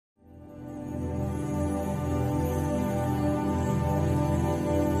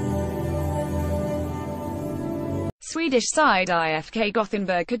Swedish side IFK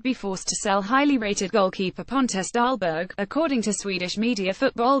Gothenburg could be forced to sell highly rated goalkeeper Pontus dahlberg, according to Swedish media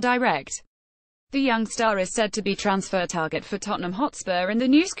Football Direct. The young star is said to be transfer target for Tottenham Hotspur, and the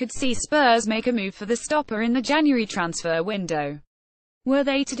news could see Spurs make a move for the stopper in the January transfer window. Were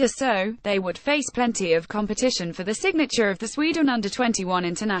they to do so, they would face plenty of competition for the signature of the Sweden under-21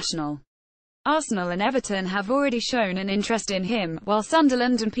 international. Arsenal and Everton have already shown an interest in him, while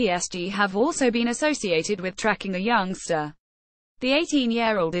Sunderland and PSG have also been associated with tracking the youngster. The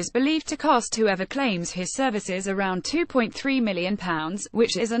 18-year-old is believed to cost whoever claims his services around £2.3 million,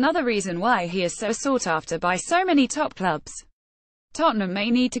 which is another reason why he is so sought after by so many top clubs. Tottenham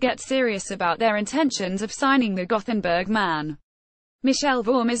may need to get serious about their intentions of signing the Gothenburg man. Michel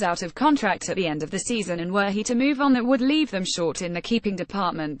Vorm is out of contract at the end of the season, and were he to move on, that would leave them short in the keeping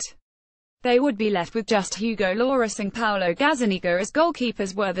department. They would be left with just Hugo Lloris and Paulo Gazzaniga as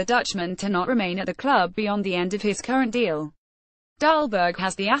goalkeepers were the Dutchman to not remain at the club beyond the end of his current deal. Dahlberg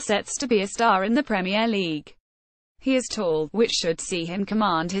has the assets to be a star in the Premier League. He is tall, which should see him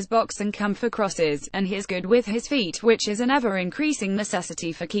command his box and come for crosses, and he is good with his feet, which is an ever-increasing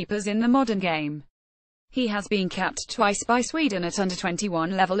necessity for keepers in the modern game. He has been capped twice by Sweden at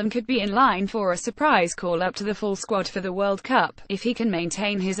under-21 level and could be in line for a surprise call-up to the full squad for the World Cup, if he can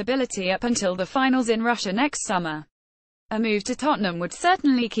maintain his ability up until the finals in Russia next summer. A move to Tottenham would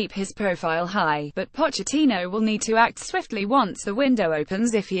certainly keep his profile high, but Pochettino will need to act swiftly once the window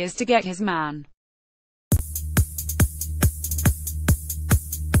opens if he is to get his man.